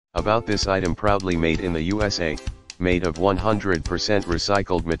About this item, proudly made in the USA, made of 100%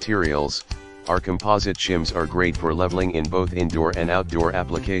 recycled materials, our composite shims are great for leveling in both indoor and outdoor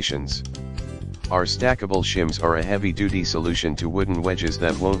applications. Our stackable shims are a heavy-duty solution to wooden wedges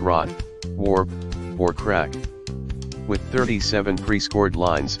that won't rot, warp, or crack. With 37 pre-scored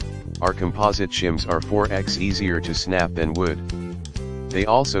lines, our composite shims are 4x easier to snap than wood. They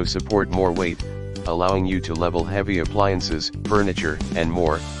also support more weight, allowing you to level heavy appliances, furniture, and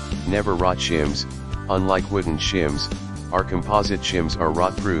more. Never rot shims. Unlike wooden shims, our composite shims are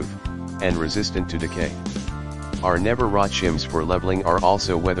rot-proof and resistant to decay. Our never rot shims for leveling are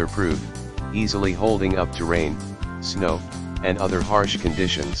also weatherproof, easily holding up to rain, snow, and other harsh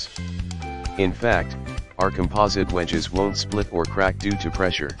conditions. In fact, our composite wedges won't split or crack due to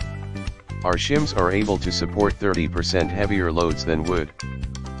pressure. Our shims are able to support 30% heavier loads than wood.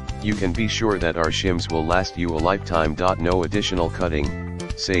 You can be sure that our shims will last you a lifetime. No additional cutting,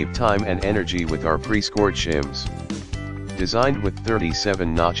 save time and energy with our pre-scored shims. Designed with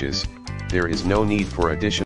 37 notches, there is no need for additional